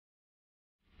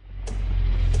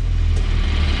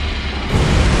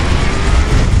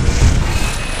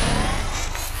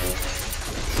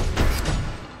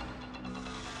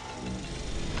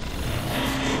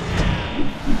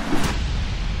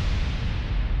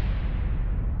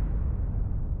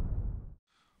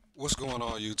What's going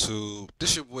on, YouTube?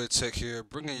 This your boy Tech here,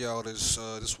 bringing y'all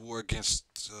this war against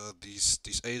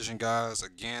these Asian guys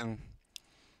again.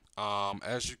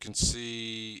 As you can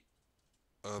see,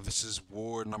 this is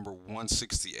war number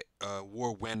 168,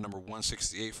 war win number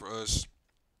 168 for us,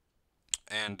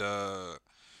 and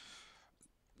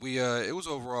we it was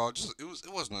overall just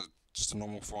it wasn't just a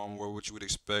normal farm war which you would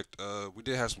expect. We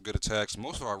did have some good attacks.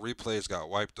 Most of our replays got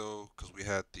wiped though because we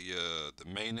had the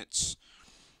maintenance.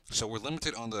 So we're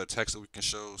limited on the attacks that we can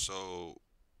show. So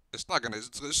it's not gonna.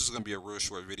 This is gonna be a real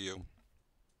short video.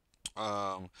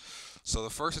 Um, so the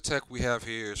first attack we have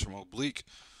here is from Oblique,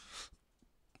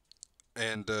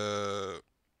 and as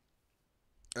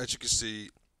you can see,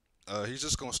 he's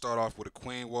just gonna start off with a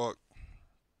queen walk.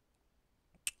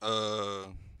 Uh,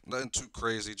 Nothing too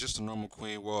crazy, just a normal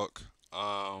queen walk.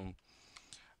 And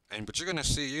but you're gonna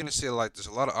see like there's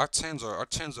a lot of our tens are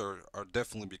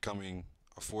definitely becoming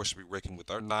a force to be reckoned with.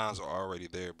 Our nines are already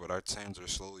there, but our tens are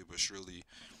slowly but surely,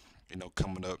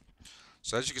 coming up.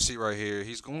 So as you can see right here,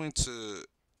 he's gonna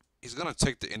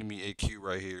take the enemy AQ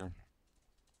right here.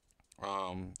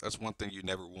 That's one thing you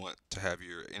never want to have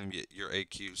your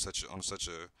AQ such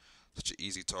an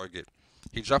easy target.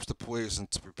 He drops the poison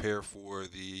to prepare for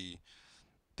the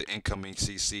incoming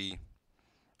CC.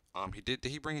 Did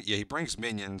he bring it? Yeah, he brings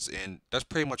minions, and that's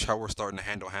pretty much how we're starting to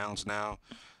handle hounds now.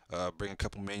 Bring a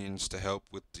couple minions to help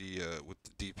with the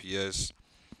DPS.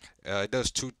 It does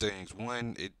two things.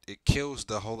 One, it kills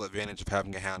the whole advantage of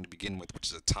having a hound to begin with, which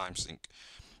is a time sink.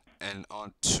 And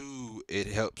on two, it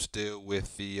helps deal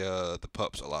with the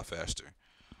pups a lot faster.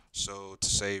 So to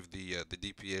save the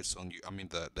DPS on you, I mean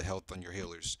the health on your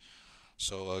healers.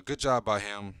 So good job by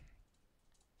him.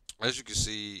 As you can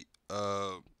see,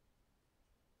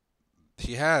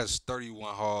 he has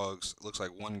 31 hogs. Looks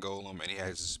like one golem, and he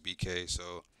has his BK.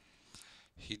 So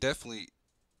he definitely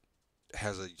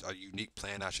has a unique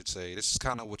plan, I should say. This is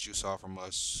kind of what you saw from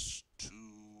us 2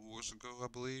 wars ago, I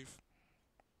believe.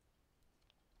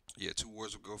 Yeah, 2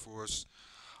 wars ago for us.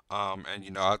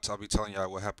 And I'll be telling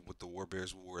y'all what happened with the War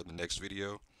Bears War in the next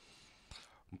video.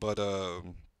 But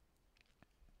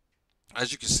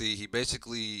as you can see, he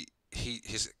basically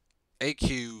his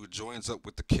AQ joins up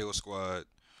with the kill squad,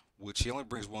 which he only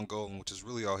brings one golem, which is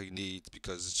really all he needs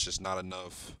because it's just not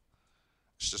enough.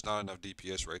 It's just not enough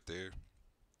DPS right there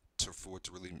for it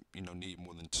to really need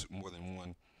more than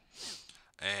one.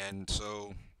 And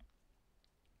so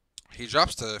he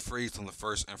drops the freeze on the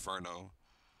first Inferno.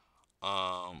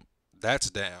 Um, that's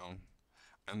down,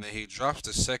 and then he drops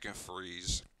the second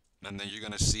freeze, and then you're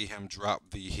gonna see him drop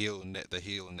the heal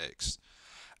next,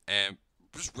 and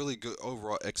just really good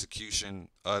overall execution.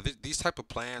 These type of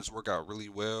plans work out really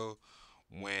well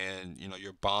when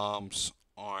your bombs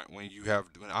aren't when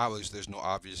obviously there's no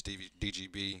obvious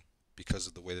DGB because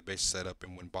of the way the base is set up,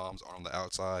 and when bombs are on the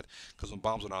outside. Because when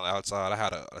bombs are on the outside, I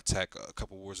had an attack a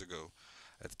couple wars ago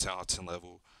at the town 10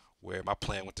 level where my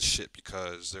plan went to shit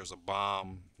because there's a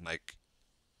bomb like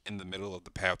in the middle of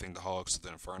the pathing the hogs to the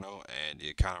inferno, and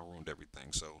it kind of ruined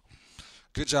everything. So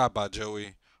good job by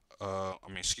Joey.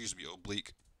 Excuse me,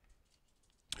 Oblique.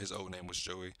 His old name was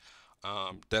Joey.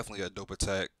 Definitely a dope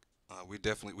attack.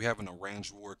 We have an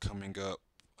arranged war coming up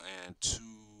in 2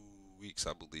 weeks,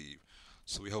 I believe.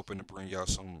 So we hoping to bring y'all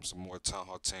some more Town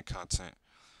Hall 10 content.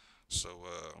 So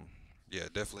yeah,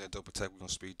 definitely a dope attack. We're gonna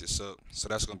speed this up. So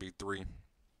that's gonna be three.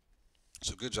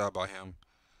 So good job by him.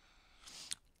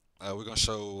 We're gonna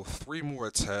show three more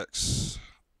attacks.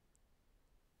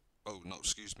 Oh no,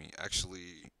 excuse me.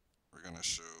 Actually, we're gonna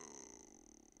show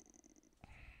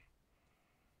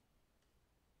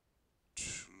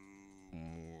two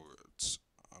more.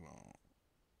 I don't.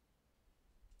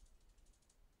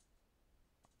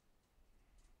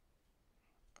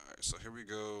 All right, so here we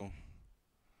go.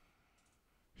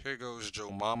 Here goes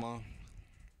Joe Mama.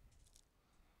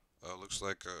 Looks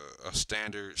like a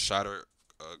standard shotter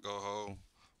go ho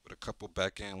with a couple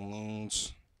back end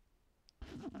loons,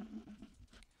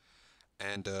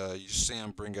 and you see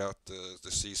him bring out the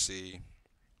CC.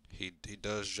 He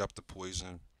does drop the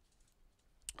poison.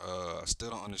 I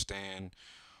still don't understand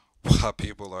why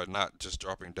people are not just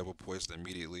dropping double poison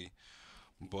immediately.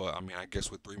 But I mean, I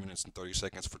guess with 3 minutes and 30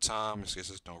 seconds for time, it's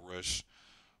just no rush.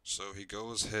 So he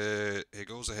goes ahead. He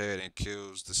goes ahead and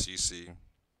kills the CC,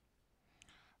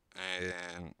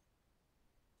 and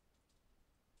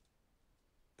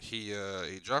he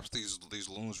drops these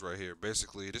loons right here.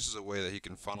 Basically, this is a way that he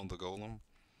can funnel the golem.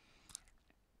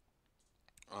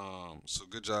 So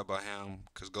good job by him,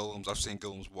 because golems I've seen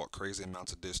golems walk crazy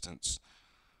amounts of distance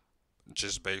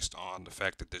just based on the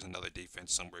fact that there's another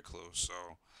defense somewhere close.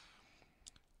 So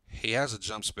he has a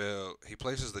jump spell. He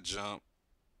places the jump.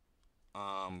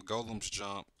 Golems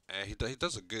jump, And he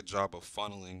does a good job of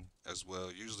funneling as well.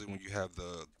 Usually, when you have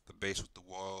the base with the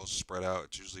walls spread out,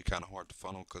 it's usually kind of hard to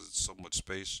funnel because it's so much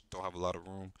space. Don't have a lot of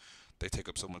room. They take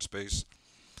up so much space.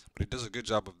 But he does a good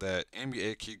job of that. Enemy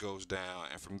AQ goes down,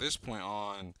 and from this point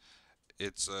on,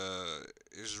 it's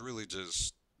really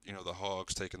just the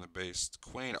hogs taking the base.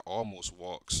 Queen almost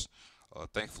walks.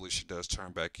 Thankfully, she does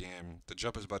turn back in. The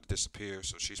jump is about to disappear,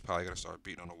 so she's probably gonna start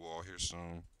beating on the wall here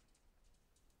soon.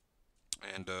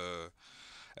 And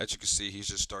as you can see, he's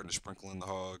just starting to sprinkle in the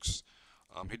hogs.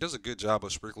 He does a good job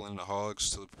of sprinkling in the hogs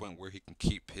to the point where he can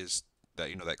keep his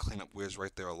that cleanup whiz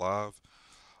right there alive.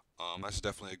 That's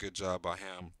definitely a good job by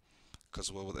him because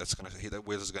that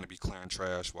whiz is gonna be clearing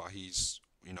trash while he's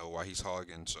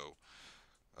hogging. So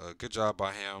good job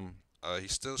by him.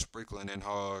 He's still sprinkling in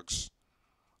hogs.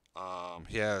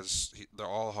 They're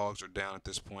all hogs are down at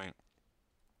this point.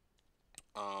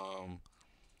 Um,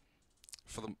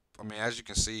 for the, I mean, as you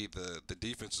can see, the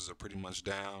defenses are pretty much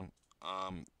down.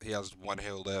 He has one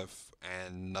hill left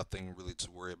and nothing really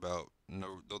to worry about.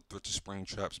 No threat to spring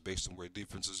traps based on where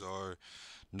defenses are.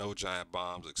 No giant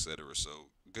bombs, etc. So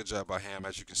good job by him.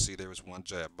 As you can see, there was one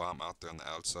giant bomb out there on the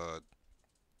outside.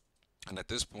 And at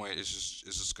this point, it's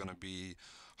just gonna be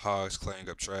hogs cleaning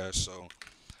up trash. So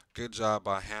good job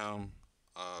by him.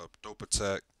 Dope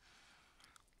attack.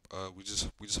 We just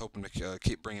hoping to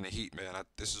keep bringing the heat, man.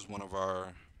 This is one of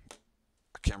our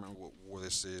I can't remember what war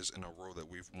this is in a row that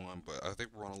we've won, but I think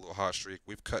we're on a little hot streak.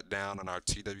 We've cut down on our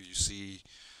TWC,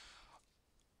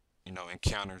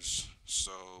 encounters.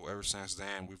 So ever since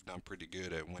then, we've done pretty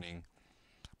good at winning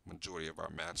majority of our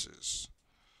matches.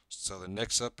 So the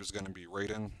next up is gonna be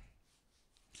Raiden,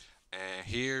 and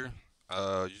here,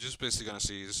 you're just basically gonna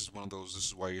see this is one of those. This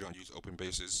is why you don't use open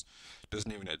bases.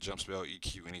 Doesn't even that jump spell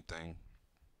EQ anything.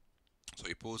 So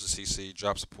he pulls the CC,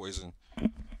 drops a poison.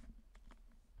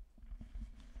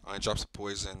 He drops a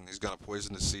poison. He's gonna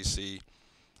poison the CC,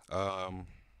 um,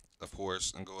 of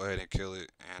course, and go ahead and kill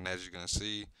it. And as you're gonna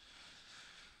see,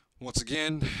 once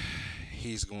again,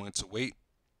 he's going to wait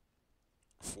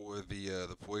for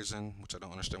the poison, which I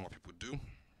don't understand why people do.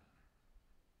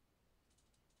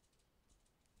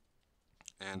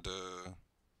 And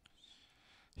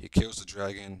he kills the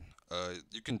dragon.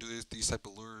 You can do these type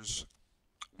of lures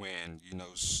when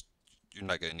you're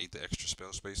not gonna need the extra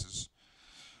spell spaces.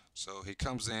 So he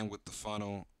comes in with the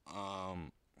funnel.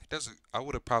 He doesn't. I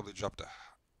would have probably dropped a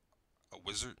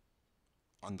wizard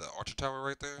on the archer tower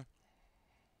right there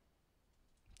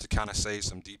to kind of save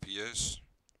some DPS.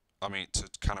 I mean, to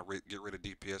kind of get rid of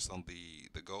DPS on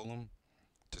the golem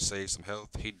to save some health.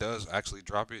 He does actually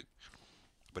drop it,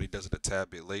 but he does it a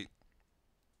tad bit late,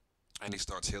 and he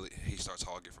starts healing. He starts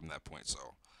hogging from that point. So,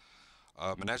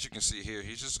 and as you can see here,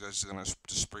 he's just gonna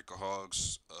just sprinkle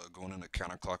hogs, going in a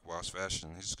counterclockwise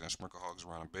fashion. He's just gonna sprinkle hogs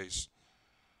around the base.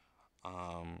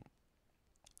 Um,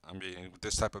 I mean, with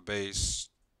this type of base,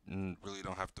 really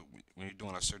don't have to. When you're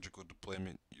doing a surgical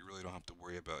deployment, you really don't have to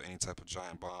worry about any type of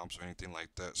giant bombs or anything like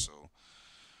that. So,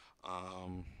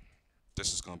 um,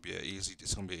 this is gonna be an easy.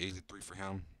 It's gonna be an easy three for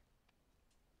him.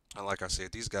 And like I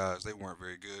said, these guys they weren't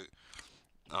very good,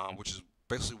 which is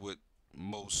basically what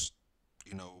most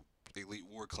you know elite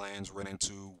war clans run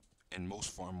into in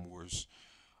most farm wars.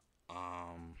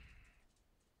 Um,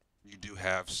 you do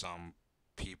have some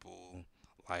people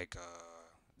like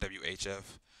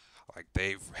WHF, like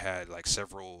they've had like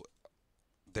several.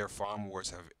 Their farm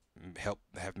wars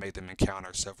have made them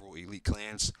encounter several elite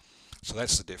clans, so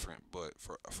that's the different. But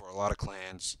for a lot of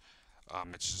clans,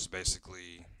 it's just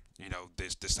basically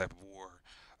this type of war.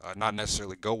 Not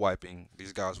necessarily go wiping.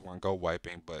 These guys weren't go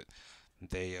wiping, but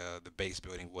the base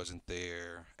building wasn't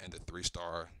there, and the 3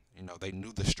 star. They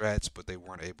knew the strats, but they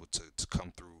weren't able to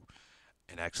come through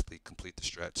and actually complete the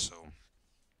stretch. So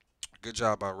good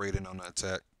job by Raiden on the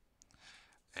attack,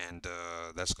 and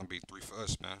that's gonna be three for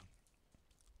us, man.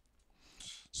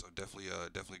 So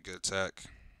definitely good attack,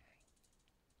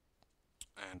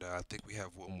 and I think we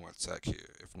have one more attack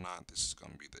here. If not, this is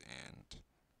gonna be the end.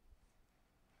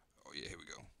 Oh yeah, here we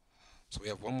go. So we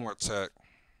have one more attack,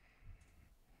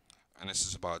 and this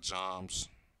is about Joms,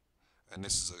 and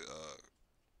this is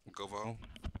a Govo.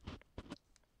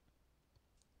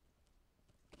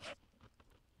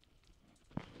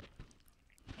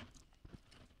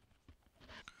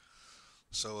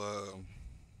 So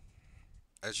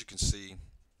as you can see,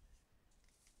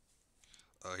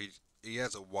 he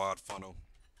has a wide funnel,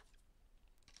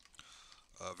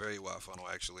 a very wide funnel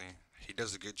actually. He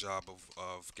does a good job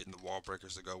of getting the wall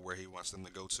breakers to go where he wants them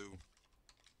to go to.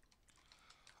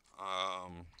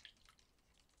 Um,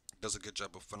 does a good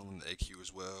job of funneling the AQ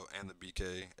as well and the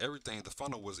BK. Everything, the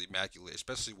funnel was immaculate,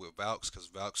 especially with Valks, because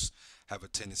Valks have a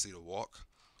tendency to walk.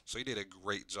 So he did a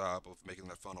great job of making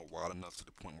that funnel wide enough to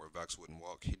the point where Vax wouldn't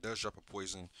walk. He does drop a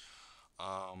poison.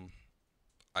 Um,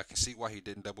 I can see why he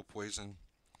didn't double poison.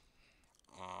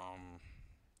 Um,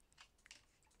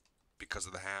 because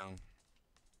of the hound.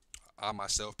 I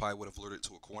myself probably would have lured it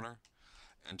to a corner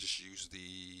and just used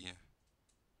the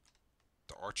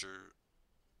archer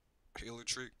healer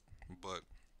trick, but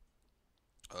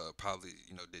probably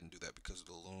didn't do that because of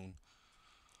the loon.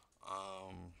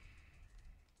 Um,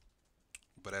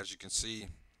 but as you can see,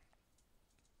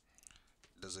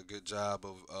 does a good job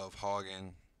of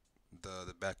hogging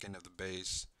the back end of the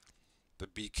base. The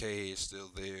BK is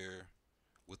still there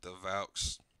with the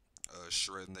Valks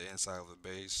shredding the inside of the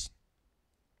base.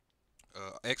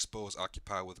 Expo is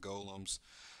occupied with golems,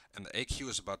 and the AQ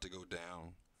is about to go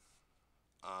down.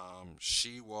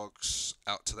 She walks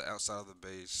out to the outside of the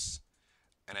base,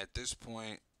 and at this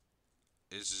point,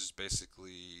 it's just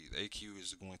basically the AQ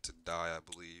is going to die, I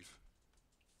believe.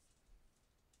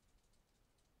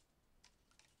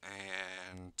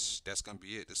 And that's going to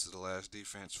be it. This is the last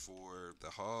defense for the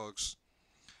Hogs,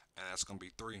 and that's going to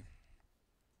be three.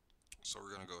 So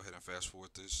we're going to go ahead and fast forward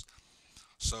this.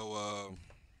 So,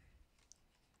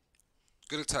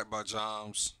 good attack by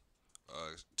Joms,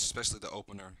 especially the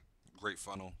opener. Great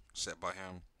funnel set by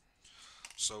him.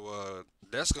 So,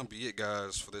 that's going to be it,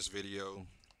 guys, for this video.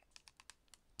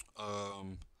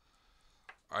 Um,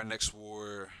 our next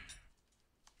war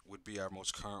would be our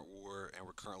most current war, and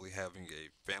we're currently having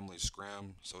a family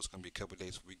scram. So it's gonna be a couple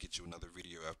days before we get you another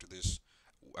video after this,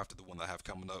 after the one that I have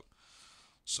coming up.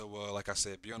 So like I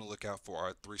said, be on the lookout for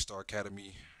our 3-Star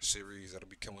Academy series that'll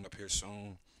be coming up here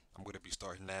soon. I'm gonna be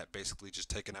starting that, basically just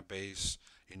taking a base,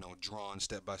 drawing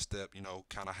step by step,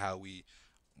 kind of how we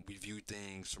view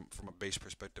things from a base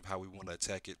perspective, how we want to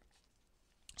attack it.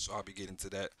 So I'll be getting to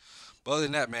that. But other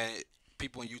than that, man,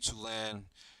 people in YouTube land,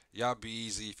 y'all be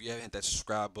easy. If you haven't hit that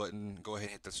subscribe button, go ahead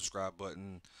and hit that subscribe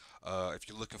button. If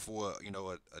you're looking for,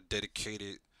 a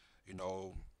dedicated, you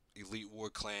know, elite war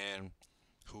clan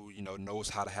who, knows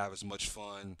how to have as much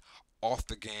fun off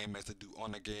the game as they do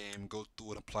on the game, go through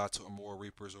and apply to Immoral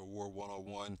Reapers or War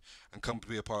 101 and come to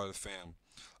be a part of the fam.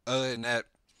 Other than that,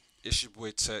 it's your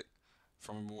boy Tech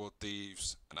from Immoral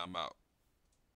Thieves, and I'm out.